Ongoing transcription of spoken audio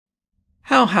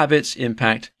How habits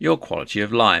impact your quality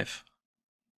of life.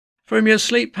 From your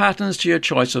sleep patterns to your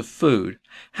choice of food,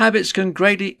 habits can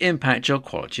greatly impact your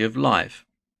quality of life.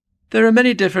 There are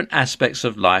many different aspects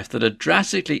of life that are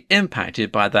drastically impacted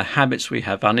by the habits we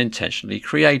have unintentionally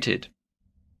created.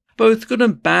 Both good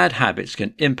and bad habits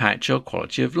can impact your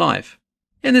quality of life.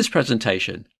 In this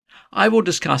presentation, I will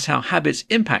discuss how habits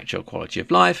impact your quality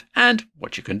of life and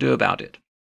what you can do about it.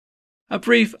 A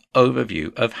brief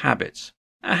overview of habits.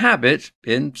 A habit,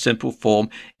 in simple form,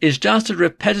 is just a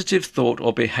repetitive thought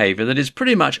or behavior that is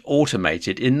pretty much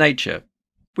automated in nature.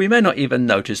 We may not even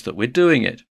notice that we're doing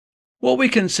it. What we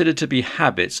consider to be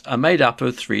habits are made up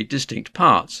of three distinct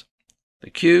parts: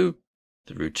 the cue,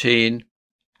 the routine,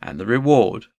 and the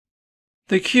reward.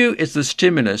 The cue is the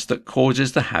stimulus that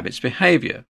causes the habit's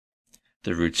behavior.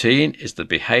 The routine is the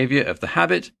behavior of the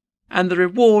habit, and the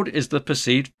reward is the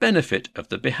perceived benefit of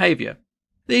the behavior.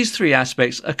 These three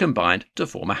aspects are combined to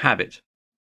form a habit.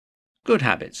 Good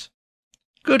habits.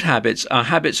 Good habits are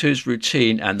habits whose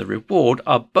routine and the reward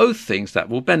are both things that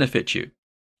will benefit you.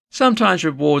 Sometimes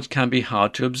rewards can be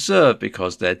hard to observe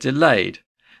because they're delayed.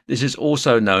 This is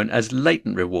also known as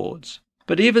latent rewards.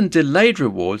 But even delayed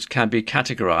rewards can be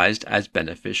categorized as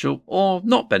beneficial or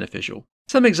not beneficial.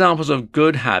 Some examples of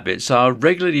good habits are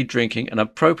regularly drinking an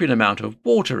appropriate amount of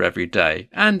water every day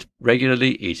and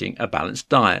regularly eating a balanced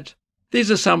diet. These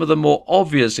are some of the more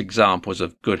obvious examples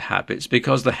of good habits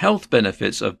because the health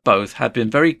benefits of both have been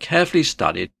very carefully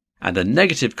studied and the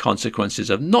negative consequences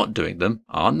of not doing them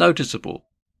are noticeable.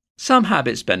 Some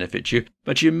habits benefit you,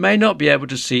 but you may not be able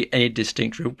to see any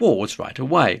distinct rewards right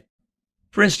away.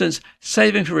 For instance,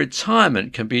 saving for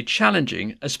retirement can be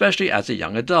challenging, especially as a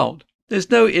young adult.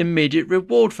 There's no immediate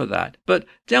reward for that, but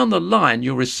down the line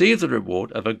you'll receive the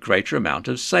reward of a greater amount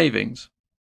of savings.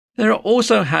 There are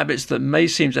also habits that may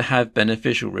seem to have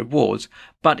beneficial rewards,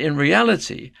 but in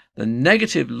reality, the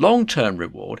negative long-term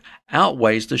reward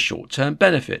outweighs the short-term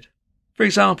benefit. For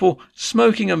example,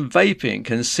 smoking and vaping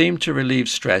can seem to relieve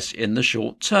stress in the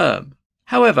short term.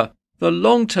 However, the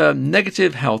long-term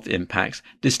negative health impacts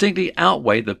distinctly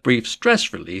outweigh the brief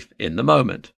stress relief in the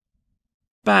moment.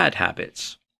 Bad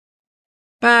habits.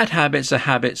 Bad habits are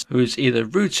habits whose either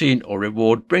routine or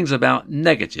reward brings about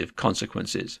negative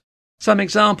consequences. Some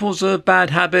examples of bad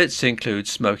habits include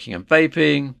smoking and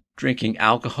vaping, drinking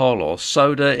alcohol or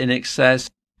soda in excess,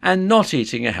 and not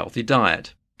eating a healthy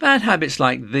diet. Bad habits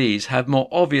like these have more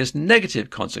obvious negative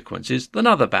consequences than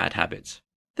other bad habits.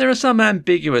 There are some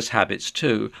ambiguous habits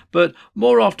too, but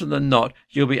more often than not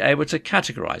you'll be able to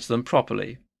categorize them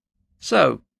properly.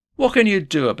 So, what can you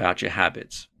do about your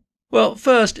habits? Well,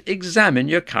 first, examine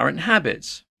your current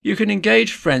habits. You can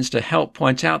engage friends to help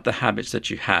point out the habits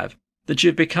that you have, that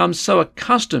you've become so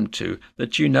accustomed to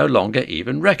that you no longer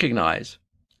even recognize.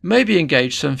 Maybe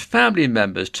engage some family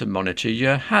members to monitor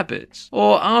your habits,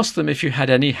 or ask them if you had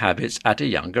any habits at a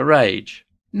younger age.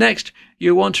 Next,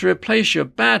 you want to replace your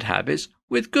bad habits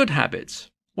with good habits.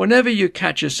 Whenever you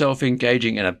catch yourself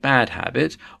engaging in a bad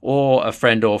habit, or a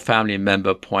friend or family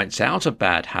member points out a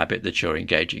bad habit that you're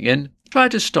engaging in, try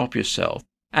to stop yourself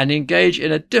and engage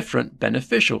in a different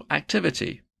beneficial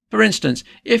activity. For instance,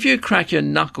 if you crack your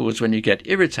knuckles when you get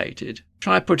irritated,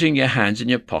 try putting your hands in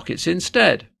your pockets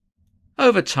instead.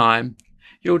 Over time,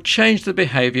 you'll change the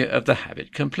behavior of the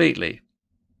habit completely.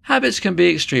 Habits can be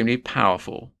extremely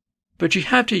powerful, but you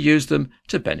have to use them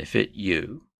to benefit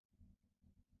you.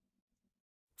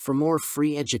 For more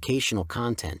free educational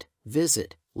content,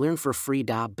 visit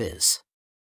learnforfree.biz.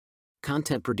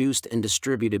 Content produced and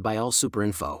distributed by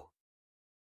AllSuperInfo.